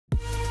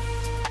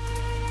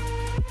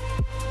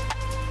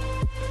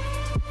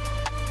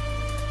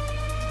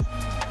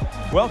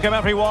Welcome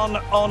everyone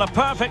on a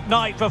perfect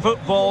night for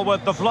football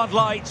with the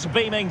floodlights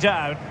beaming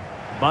down.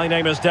 My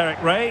name is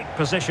Derek Ray,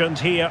 positioned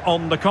here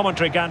on the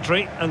commentary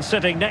gantry, and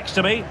sitting next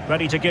to me,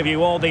 ready to give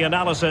you all the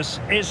analysis,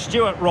 is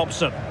Stuart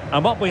Robson.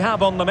 And what we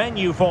have on the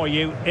menu for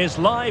you is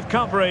live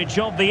coverage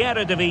of the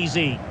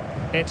Eredivisie.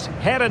 It's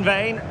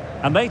Heerenveen,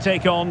 and they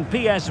take on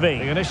PSV.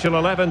 The initial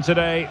 11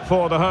 today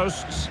for the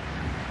hosts.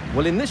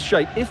 Well, in this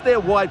shape, if their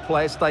wide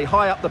players stay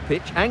high up the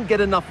pitch and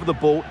get enough of the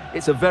ball,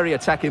 it's a very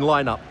attacking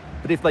lineup.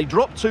 But if they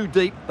drop too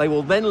deep, they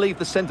will then leave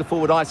the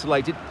centre-forward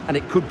isolated, and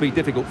it could be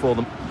difficult for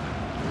them.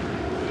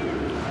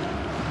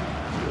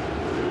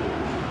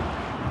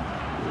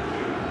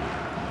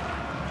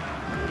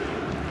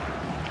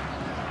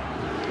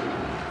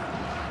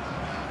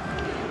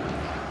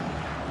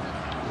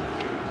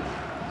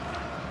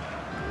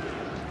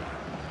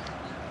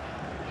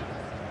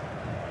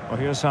 Well,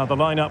 here's how the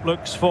lineup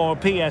looks for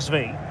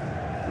PSV.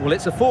 Well,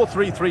 it's a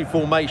 4-3-3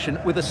 formation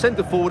with a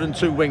centre-forward and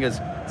two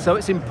wingers. So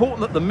it's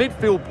important that the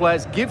midfield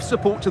players give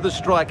support to the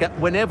striker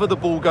whenever the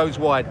ball goes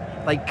wide.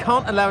 They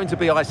can't allow him to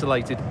be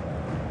isolated.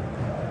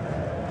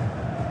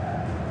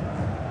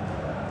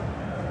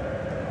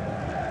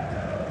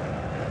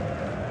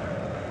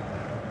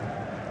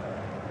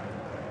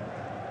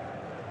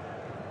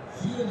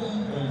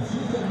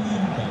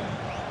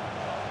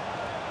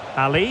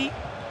 Ali.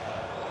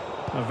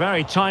 A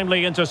very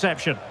timely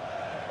interception.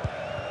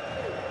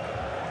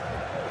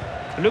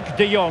 Luc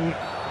de Jong.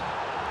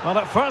 Well,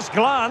 at first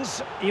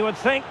glance, you would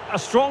think a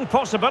strong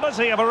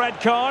possibility of a red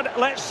card.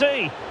 Let's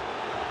see.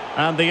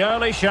 And the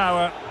early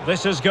shower.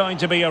 This is going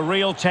to be a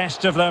real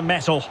test of their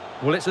mettle.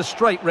 Well, it's a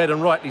straight red,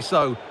 and rightly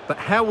so. But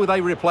how will they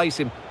replace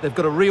him? They've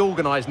got to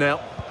reorganise now.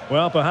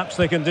 Well, perhaps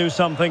they can do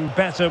something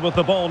better with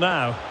the ball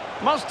now.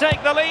 Must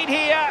take the lead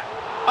here.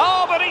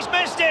 Oh, but he's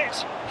missed it.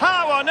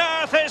 How on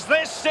earth is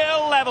this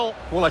still level?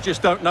 Well, I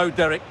just don't know,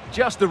 Derek.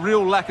 Just a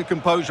real lack of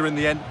composure in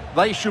the end.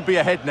 They should be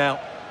ahead now.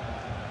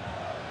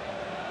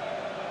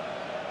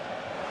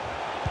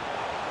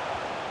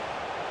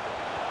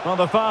 Well,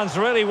 the fans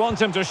really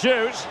want him to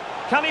shoot.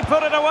 Can he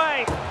put it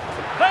away?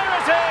 There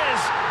it is!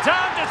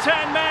 Down to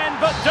 10 men,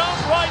 but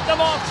don't write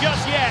them off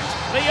just yet.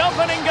 The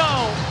opening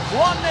goal, 1-0.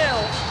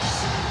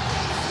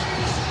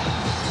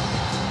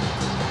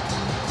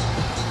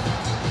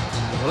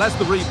 Well, as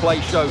the replay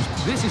shows,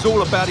 this is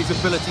all about his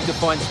ability to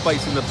find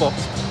space in the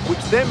box, which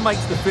then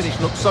makes the finish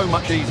look so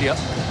much easier.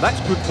 That's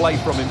good play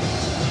from him.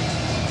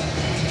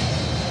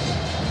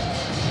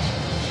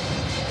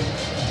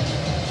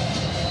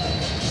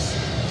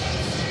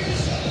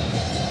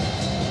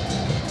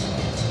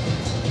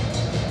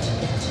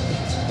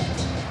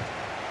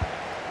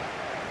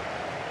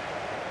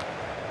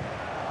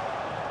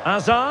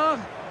 Hazard.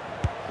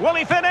 Will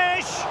he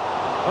finish?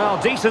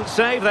 Well, decent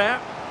save there.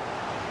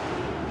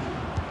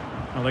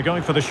 Well, they're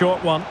going for the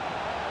short one.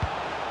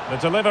 The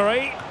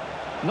delivery.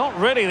 Not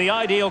really the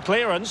ideal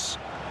clearance.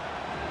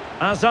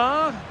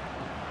 Hazard.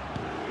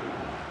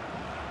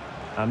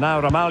 And now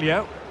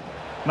Ramalho.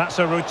 That's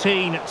a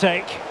routine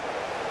take.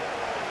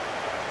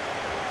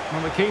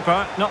 Well, the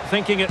keeper not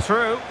thinking it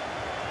through.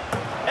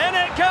 In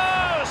it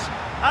goes!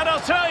 And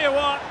I'll tell you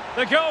what,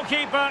 the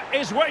goalkeeper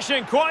is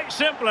wishing quite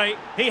simply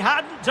he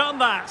hadn't done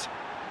that.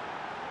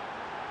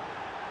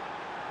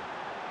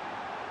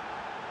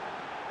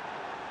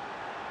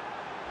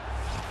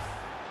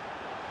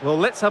 Well,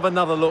 let's have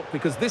another look,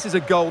 because this is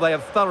a goal they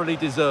have thoroughly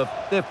deserved.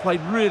 They've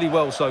played really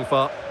well so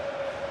far.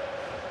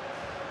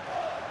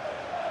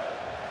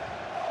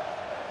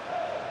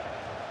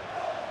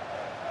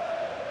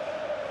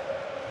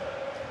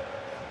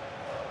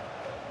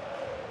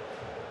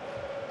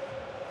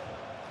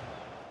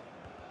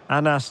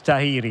 Anas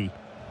Tahiri.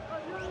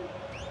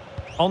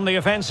 On the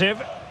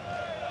offensive.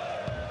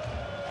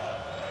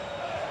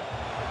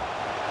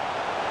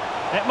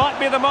 It might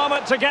be the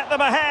moment to get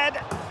them ahead.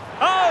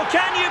 Oh,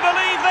 can you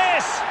believe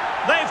this?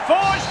 They've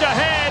forged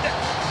ahead,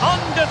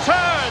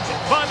 undeterred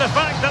by the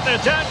fact that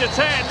they're down to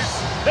 10.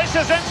 This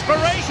is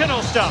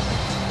inspirational stuff.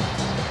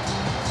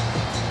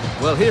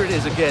 Well, here it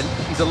is again.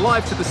 He's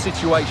alive to the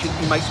situation.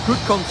 He makes good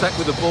contact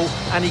with the ball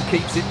and he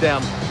keeps it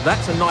down.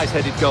 That's a nice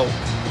headed goal.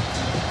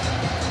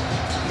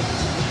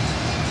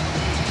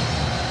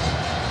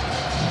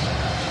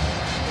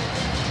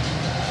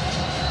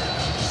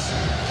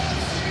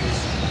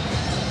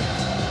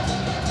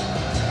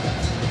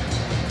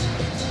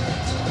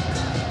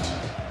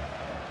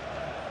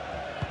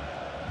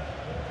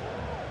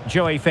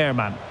 Joey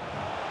Fairman.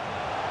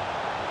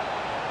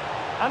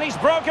 And he's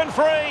broken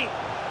free.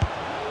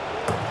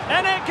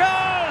 And it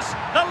goes!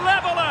 The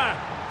leveller!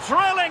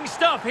 Thrilling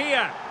stuff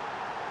here.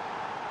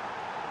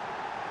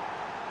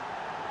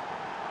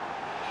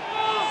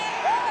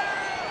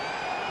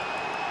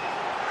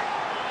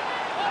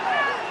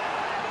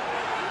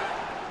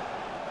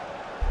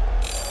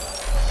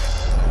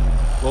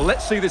 Well,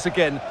 let's see this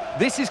again.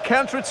 This is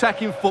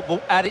counter-attacking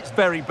football at its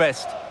very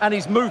best. And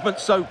his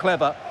movement's so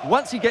clever.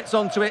 Once he gets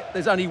onto it,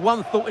 there's only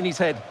one thought in his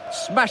head.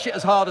 Smash it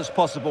as hard as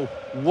possible.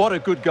 What a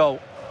good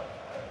goal.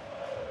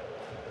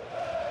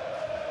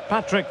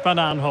 Patrick Van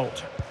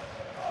Aanholt.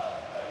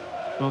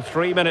 Well,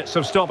 3 minutes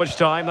of stoppage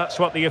time, that's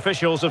what the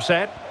officials have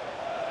said.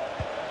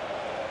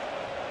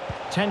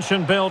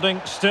 Tension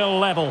building, still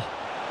level.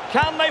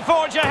 Can they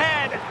forge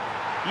ahead?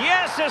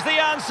 Yes is the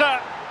answer,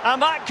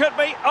 and that could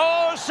be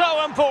oh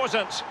so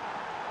important.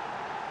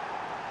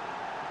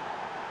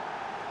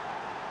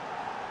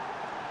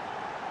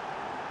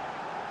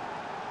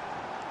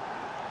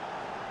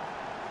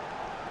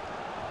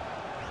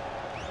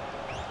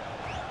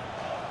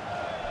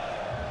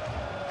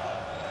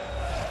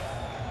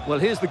 Well,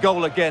 here's the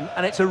goal again,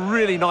 and it's a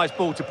really nice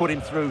ball to put him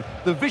through.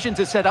 The vision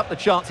to set up the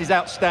chance is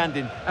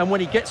outstanding, and when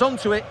he gets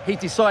onto it, he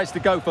decides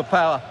to go for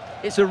power.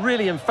 It's a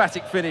really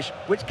emphatic finish,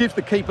 which gives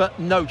the keeper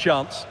no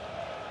chance.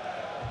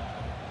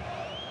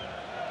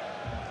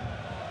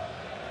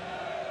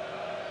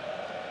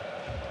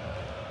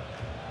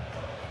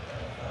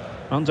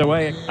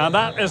 Underway. And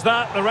that is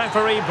that. The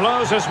referee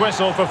blows his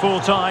whistle for full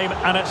time,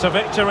 and it's a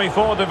victory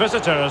for the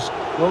visitors.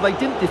 Well, they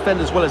didn't defend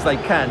as well as they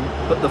can,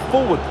 but the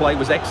forward play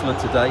was excellent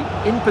today.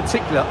 In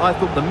particular, I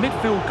thought the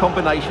midfield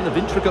combination of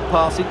intricate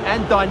passing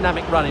and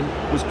dynamic running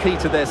was key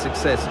to their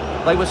success.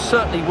 They were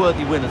certainly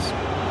worthy winners.